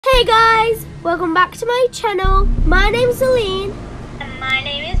Hey guys, welcome back to my channel. My name's Aline. And my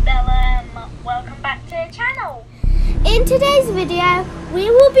name is Bella, and welcome back to the channel. In today's video,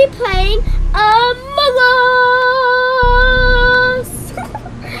 we will be playing Among Us.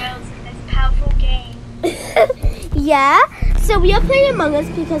 World's most powerful game. Yeah, so we are playing Among Us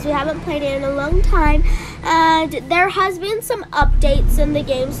because we haven't played it in a long time. And there has been some updates in the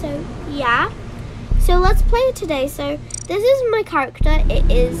game, so yeah. So let's play it today. So this is my character.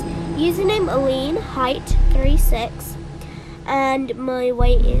 It is username Aline, height 3'6", and my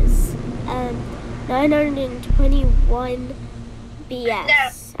weight is 921 BS. No.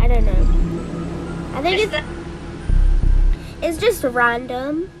 I don't know. I think it's just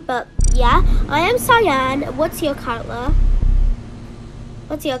random, but yeah. I am Cyan. What's your color?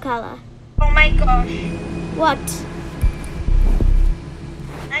 What's your color? Oh my gosh. What?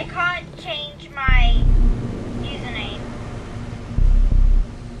 I can't change my username.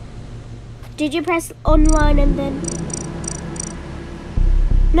 Did you press online and then?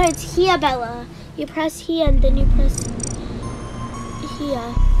 No, it's here, Bella. You press here and then you press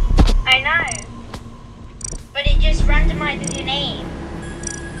here. I know. But it just randomizes your name.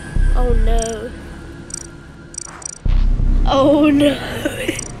 Oh no. Oh no.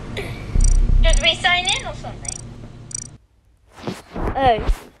 Should we sign in or something? Oh.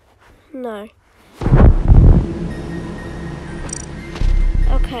 No.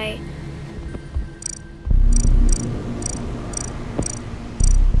 Okay.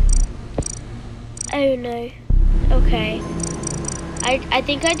 Oh no. Okay. I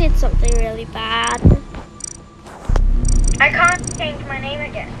think I did something really bad. I can't change my name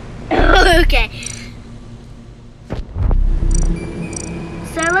again. Okay.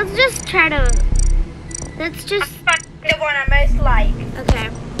 So let's just try to. Let's just. The one I most like. Okay.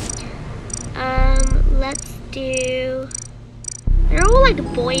 Let's do. They're all like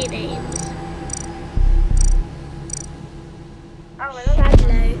boy names. Oh, really?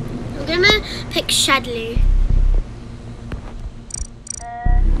 Shadlow. I'm gonna pick Shadlow.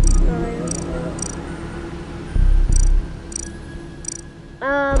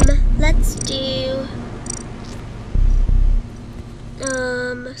 Let's do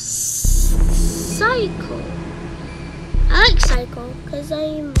Cycle. I like Cycle because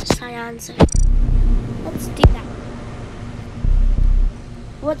I'm Cyan, so let's do that.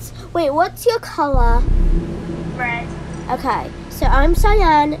 What's your color? Red. Okay, so I'm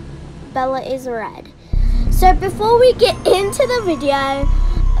Cyan, Bella is red. So before we get into the video,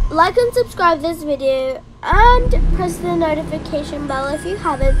 like and subscribe this video and press the notification bell if you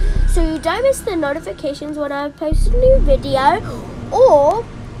haven't, so you don't miss the notifications when I post a new video, or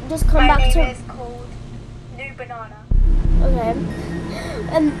just come back to. My name is called New Banana. Okay.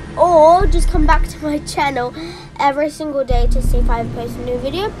 Or just come back to my channel every single day to see if I post a new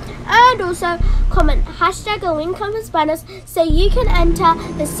video. And also comment #AlinCampusBanos so you can enter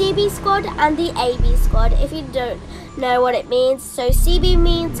the CB squad and the AB squad if you don't know what it means. So CB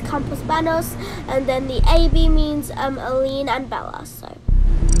means Campus Banos and then the AB means Aline and Bella. So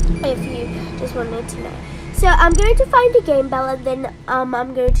if you just wanted to know. So I'm going to find a game, Bella, then I'm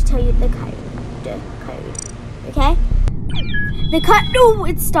going to tell you the code. Okay? The cut. No,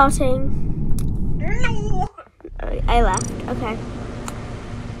 it's starting. No. I left. Okay.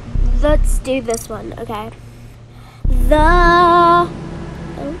 Let's do this one. Okay. Oh,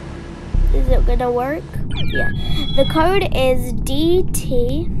 is it gonna work? Yeah. The code is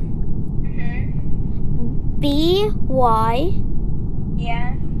DT BY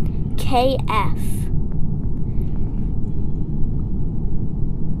Yeah. KF.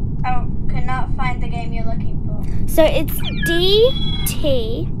 Oh, could not find the game you're looking for. So it's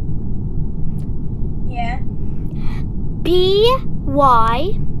DT Yeah.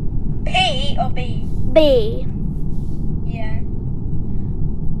 BY P or B? B Yeah.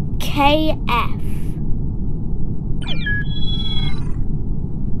 KF.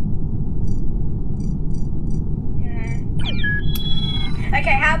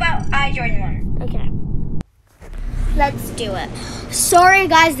 Okay, how about I join one? Okay. Let's do it. Sorry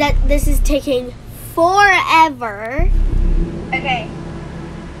guys that this is taking forever. Okay.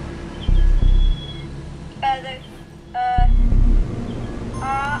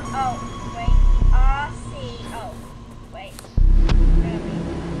 RCO. Wait.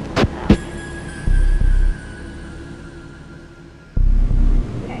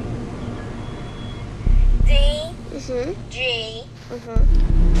 Okay. D G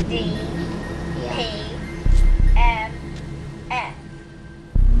D P M F.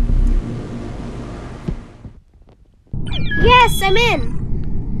 Yes, I'm in.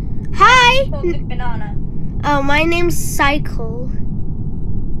 Hi. Banana. Oh, my name's Cycle.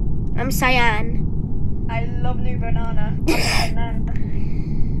 I'm Cyan. I love New Banana.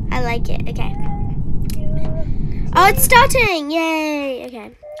 I like it. Okay. Oh, it's starting! Yay! Okay.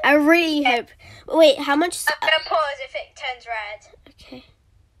 I really hope. Wait, how much? I'm gonna pause if it turns red. Okay.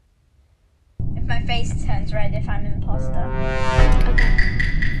 If my face turns red, if I'm imposter. Okay.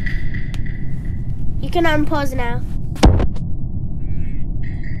 You can unpause now.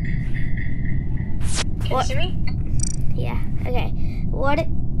 Can you see me? Yeah. Okay.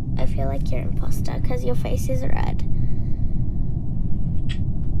 I feel like you're imposter because your face is red.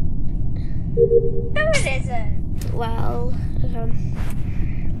 No, it isn't. Well,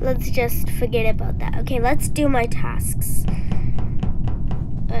 let's just forget about that. Okay, let's do my tasks.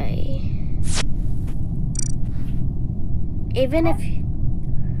 Even if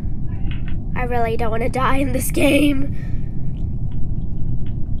I really don't want to die in this game.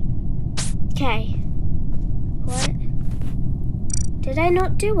 Okay. What? Did I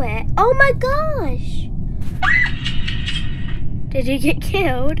not do it? Oh my gosh! Did you get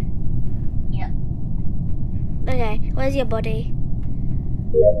killed? Yep. Okay, where's your body?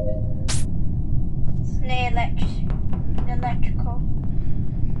 It's near electrical.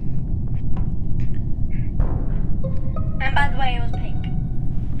 And by the way, it was pink.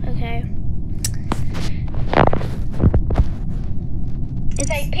 Okay.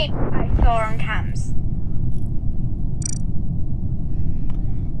 It's a pink I saw on cams.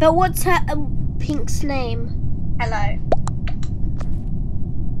 But what's her Pink's name? Hello.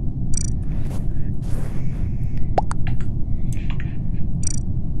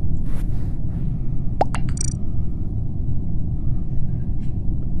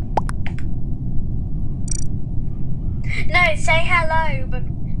 No, say hello, but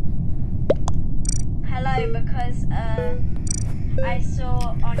because I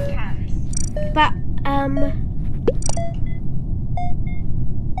saw on cams. But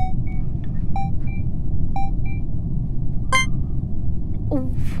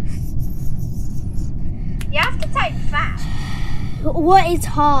You have to type fast. what is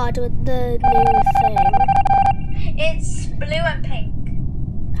hard with the new thing? It's blue and pink.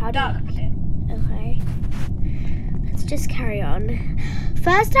 How do Dark blue. Okay. Let's just carry on.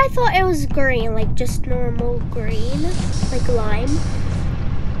 First I thought it was green, like just normal green, like lime.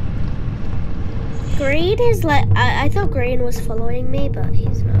 Green is like, I thought green was following me, but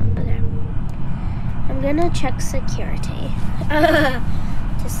he's not. Okay. I'm gonna check security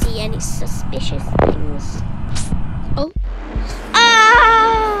to see any suspicious things. Oh. Oh!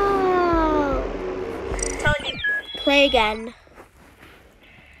 Told you. Play again.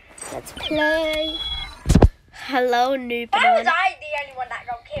 Let's play. Hello, new Why was banana. I the only one that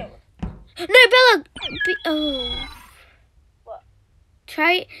got killed? No, Bella. Oh. What?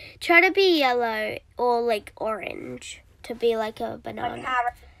 Try to be yellow or like orange to be like a banana. A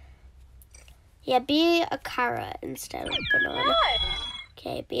carrot. Yeah, be a carrot instead of banana. No.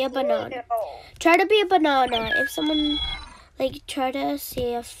 Okay, be a banana. No. Try to be a banana. If someone, like, try to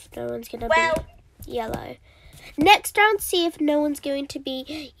see if no one's gonna Well, be yellow. Next round, see if no one's going to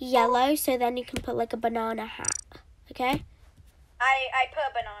be yellow, so then you can put like a banana hat. Okay? I put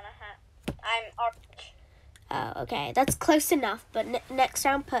a banana hat. I'm orange. Oh, okay. That's close enough, but next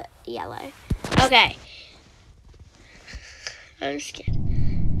round, put yellow. Okay. I'm scared.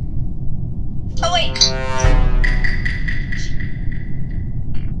 Oh wait.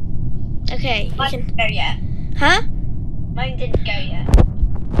 Okay, you Mine can. didn't go yet. Huh? Mine didn't go yet.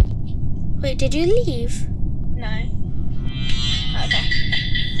 Wait, did you leave? No. Okay.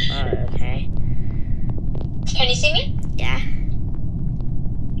 Oh, okay. Can you see me? Yeah.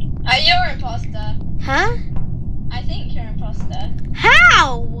 You're an imposter. Huh? I think you're an imposter.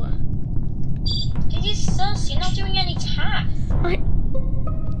 How? You're sus. You're not doing any tasks.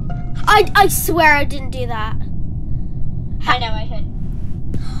 I swear I didn't do that. I know I heard.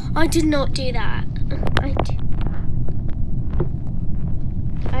 I did not do that.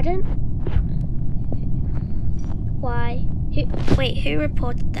 I don't. Why? Who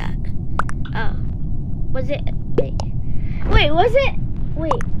reported that? Oh. Was it?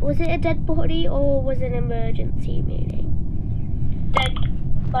 Was it a dead body or was it an emergency meeting? Dead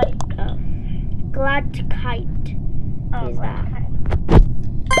body. Oh. Glad to kite. Oh, Who's that?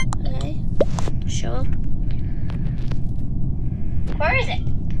 Okay. Sure. Where is it?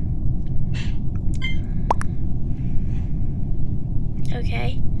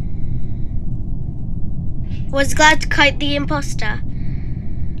 Okay. Was Glad to Kite the imposter?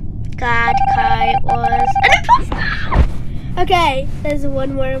 Glad Kite was an imposter! Okay, there's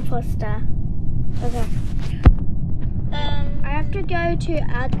one more imposter. Okay. I have to go to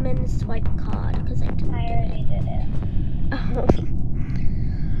admin swipe card because I didn't I already did it. Oh.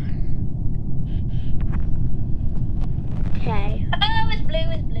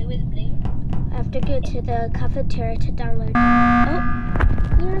 to the cafeteria to download.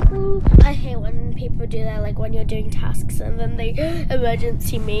 Oh, I hate when people do that, like when you're doing tasks and then they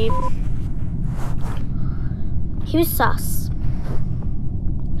emergency me. He was sus.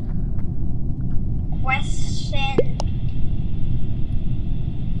 Question.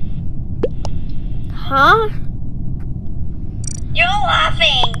 Huh? You're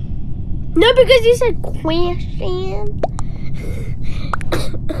laughing. No, because you said question.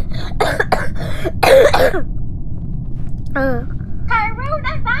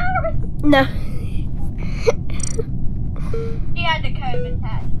 Coronavirus. No. You had the COVID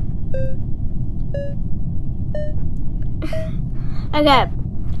test. Okay.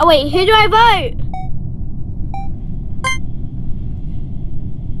 Oh wait, who do I vote?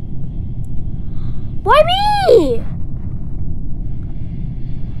 Why me?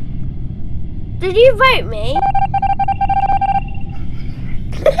 Did you vote me?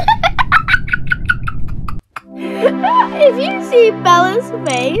 If you see Bella's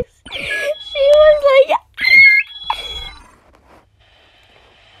face, she was like,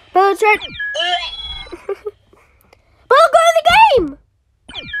 Bella, try. Bella, go to the game.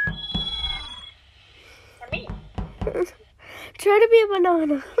 For me. Try to be a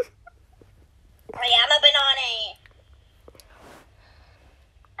banana. I am a banana.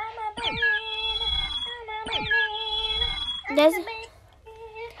 I'm a banana.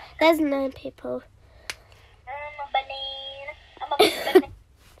 There's no people. I'm a banana. I'm a banana.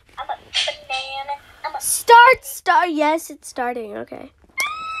 I'm a banana. I'm a Start. Yes, it's starting. Okay.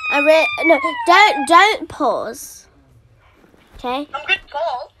 No, don't pause. Okay. I'm good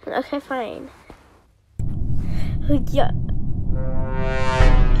call. Okay, fine. Yeah.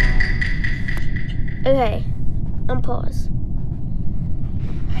 Okay. Unpause.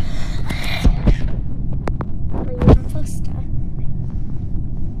 Are you an imposter?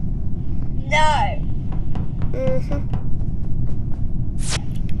 No. Mhm.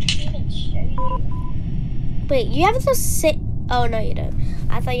 Didn't even show you. Wait, you have to sit. Oh no, you don't.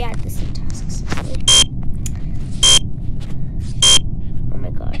 I thought you had the same tasks. Oh my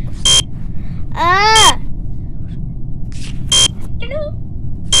god. Ah!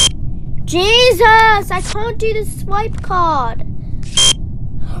 Jesus! I can't do the swipe card.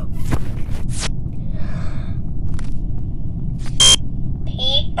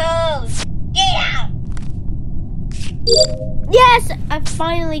 People, get out! Yes! I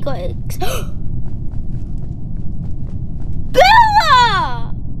finally got it.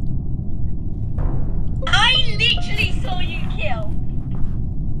 Bella! I literally saw you kill.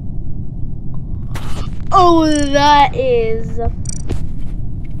 Oh, that is.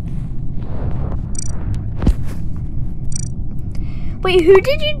 Wait, who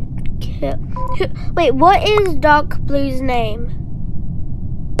did you kill? Wait, what is Dark Blue's name?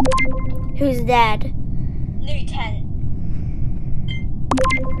 Who's dead? Lieutenant.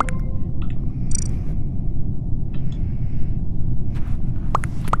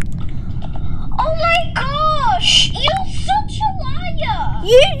 Oh my gosh! You're such a liar!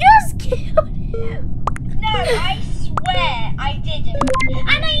 You just killed him. No, I swear I didn't.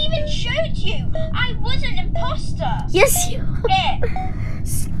 And I even showed you. I was an imposter. Yes, you. Yeah.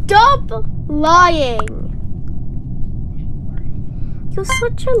 Stop lying. You're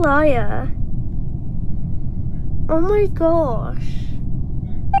such a liar. Oh my gosh.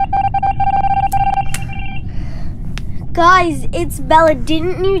 Guys, it's Bella.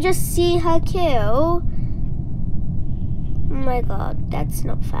 Didn't you just see her kill? Oh my god, that's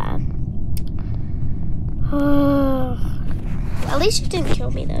not fair. At least you didn't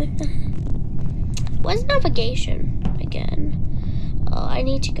kill me though. Where's navigation again? Oh, I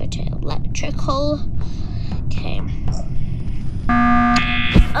need to go to electrical. Okay.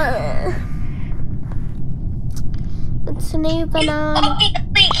 It's a new banana.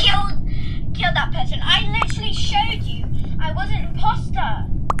 Obviously killed that person. I literally showed you. I was an imposter.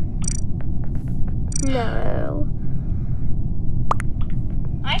 No.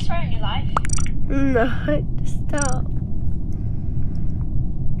 I swear on your life. No, stop.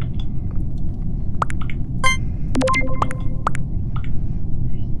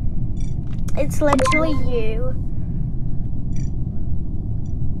 It's literally you.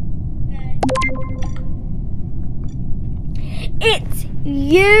 It's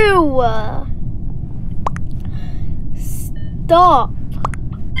you. Stop.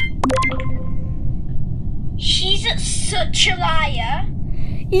 She's such a liar.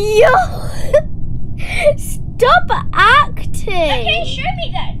 Yo. Stop acting. Okay, show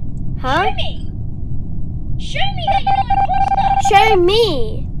me then. Huh? Show me. Show me that you're an imposter. Show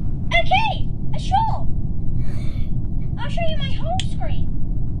me. Okay, sure. I'll show you my whole screen.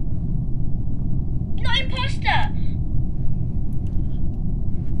 No,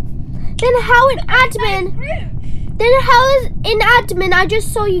 how in admin? Then how is in admin? I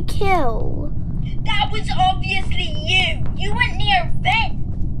just saw you kill. That was obviously you. You went near a vent.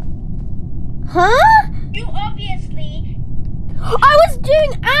 Huh? You obviously. I was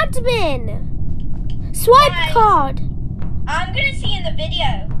doing admin. Swipe Guys. card. I'm gonna see in the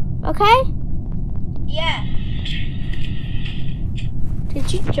video. Okay. Yeah.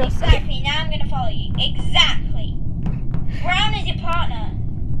 Did you just? Exactly. Now I'm gonna follow you. Exactly. Brown is your partner.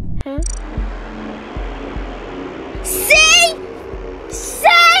 Huh? See? See?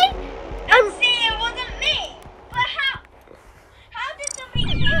 I'm saying it wasn't me. But how did somebody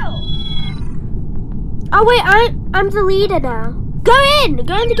kill? Oh wait, I'm the leader now. Go in the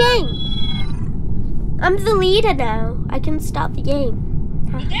game. I'm the leader now. I can start the game.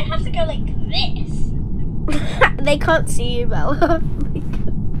 You don't have to go like this. They can't see you, Bella.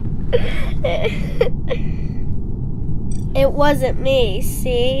 It wasn't me,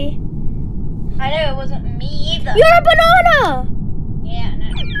 see? I know it wasn't me either. You're a banana! Yeah, I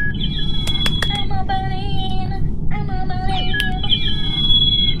know. I'm a banana. I'm a banana.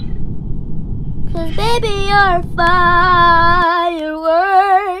 Cause baby, you're a firework.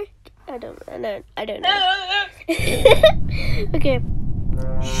 I don't know. Okay.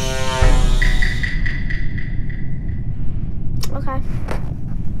 Okay.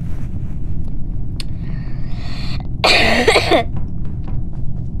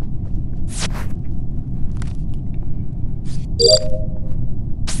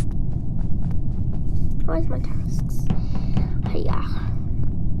 Where's my tasks? Yeah.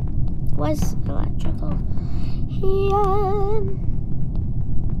 Where's electrical? Here.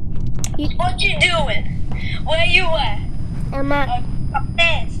 What you doing? Where you at? I'm at.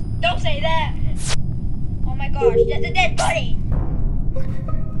 Upstairs. Don't say that. Oh my gosh, that's a dead body.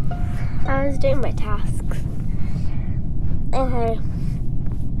 I was doing my tasks. Okay.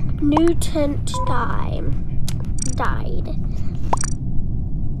 Newton died.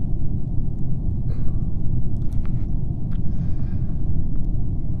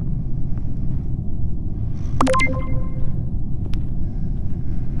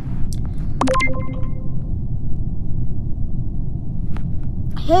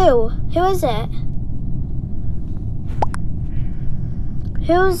 Who? Who is it?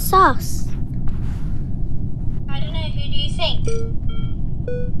 Who's sus? I don't know, who do you think?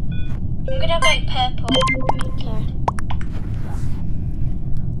 I'm gonna vote purple. Okay.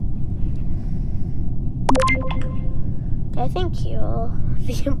 I think you're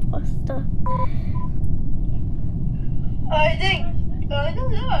the imposter. I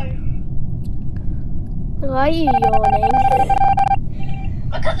don't know. Why are you yawning?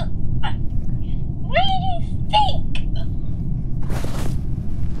 Because, what do you think?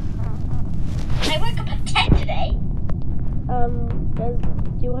 I woke up at 10 today.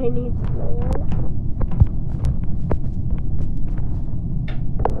 Do I need to know?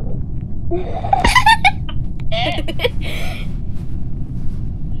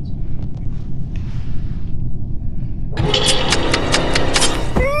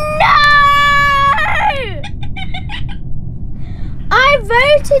 I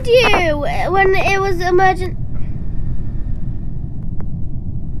voted you when it was emergent.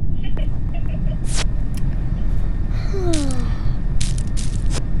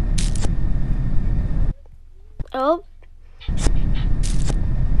 Oh.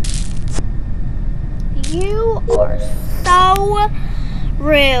 You are so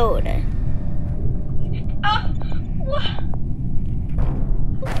rude.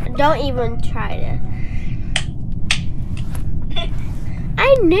 Don't even try to.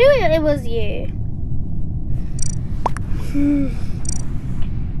 I knew it was you.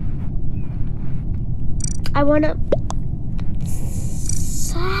 I want.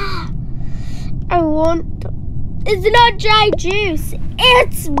 It's not dry juice.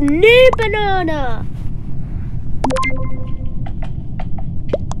 It's new banana.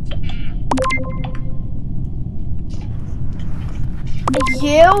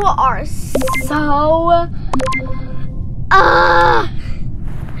 You are so.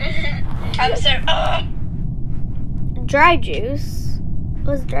 I'm so. Dry juice.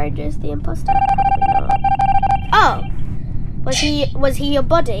 Was dry juice the imposter? Probably not. Oh, was he your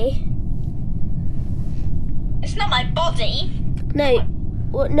buddy? It's not my body. No,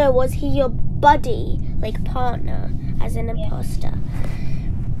 no. Was he your buddy, like partner, as an imposter?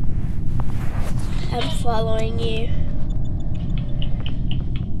 I'm following you.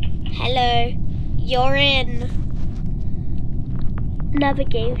 Hello, you're in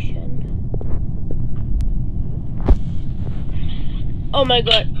navigation. Oh my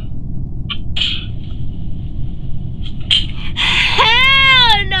god.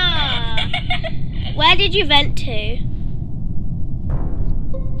 Hell no! Where did you vent to? I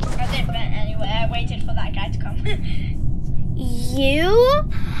didn't vent anywhere. I waited for that guy to come. You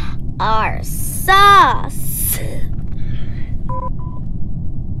are sus.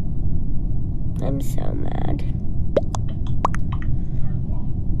 I'm so mad.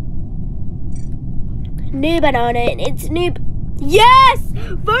 New banana. It's new. Yes!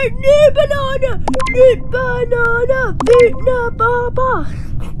 Vote new banana! New banana! Vote no baba!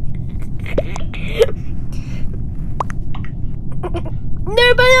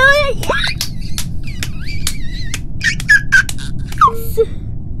 New banana! Yes!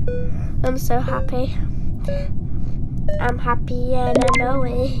 I'm so happy. I'm happy and I know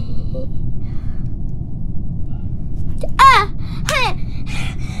it. Ah! Hey!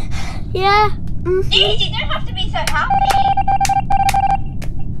 Yeah. Easy, you don't have to be so happy.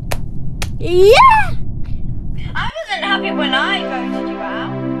 Yeah! I wasn't happy when I voted you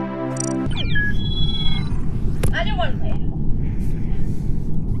out. I don't want to play.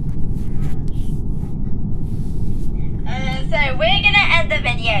 So we're gonna end the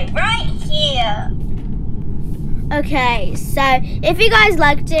video right here. Okay, so if you guys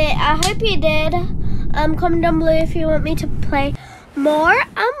liked it, I hope you did. Comment down below if you want me to play more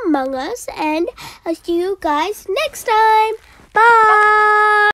Among Us, and I'll see you guys next time. Bye!